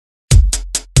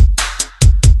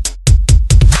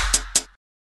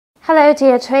Hello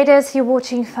dear traders, you're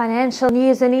watching financial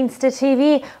news on Insta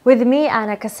TV with me,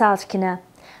 Anna Kasatkina.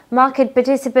 Market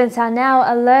participants are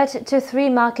now alert to three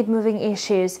market-moving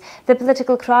issues: the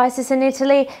political crisis in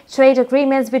Italy, trade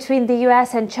agreements between the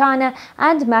US and China,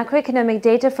 and macroeconomic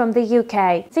data from the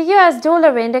UK. The US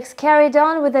dollar index carried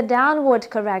on with a downward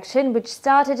correction which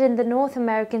started in the North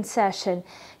American session.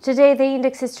 Today the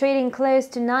index is trading close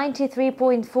to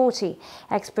 93.40.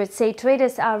 Experts say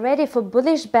traders are ready for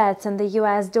bullish bets on the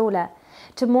US dollar.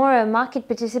 Tomorrow, market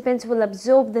participants will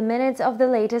absorb the minutes of the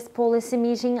latest policy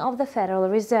meeting of the Federal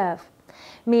Reserve.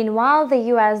 Meanwhile, the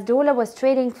US dollar was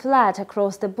trading flat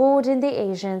across the board in the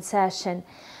Asian session.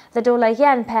 The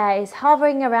dollar-yen pair is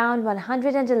hovering around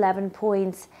 111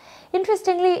 points.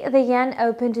 Interestingly, the yen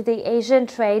opened the Asian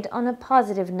trade on a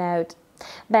positive note.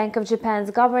 Bank of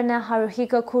Japan's Governor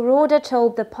Haruhiko Kuroda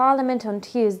told the parliament on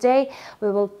Tuesday,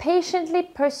 "We will patiently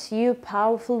pursue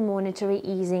powerful monetary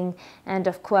easing." End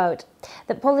of quote.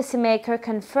 The policymaker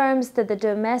confirms that the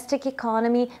domestic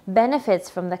economy benefits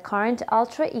from the current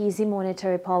ultra-easy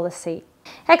monetary policy.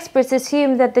 Experts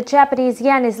assume that the Japanese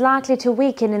yen is likely to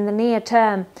weaken in the near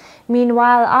term.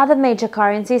 Meanwhile, other major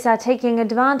currencies are taking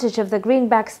advantage of the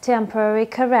greenback's temporary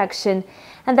correction.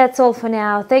 And that's all for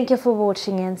now. Thank you for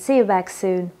watching and see you back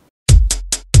soon.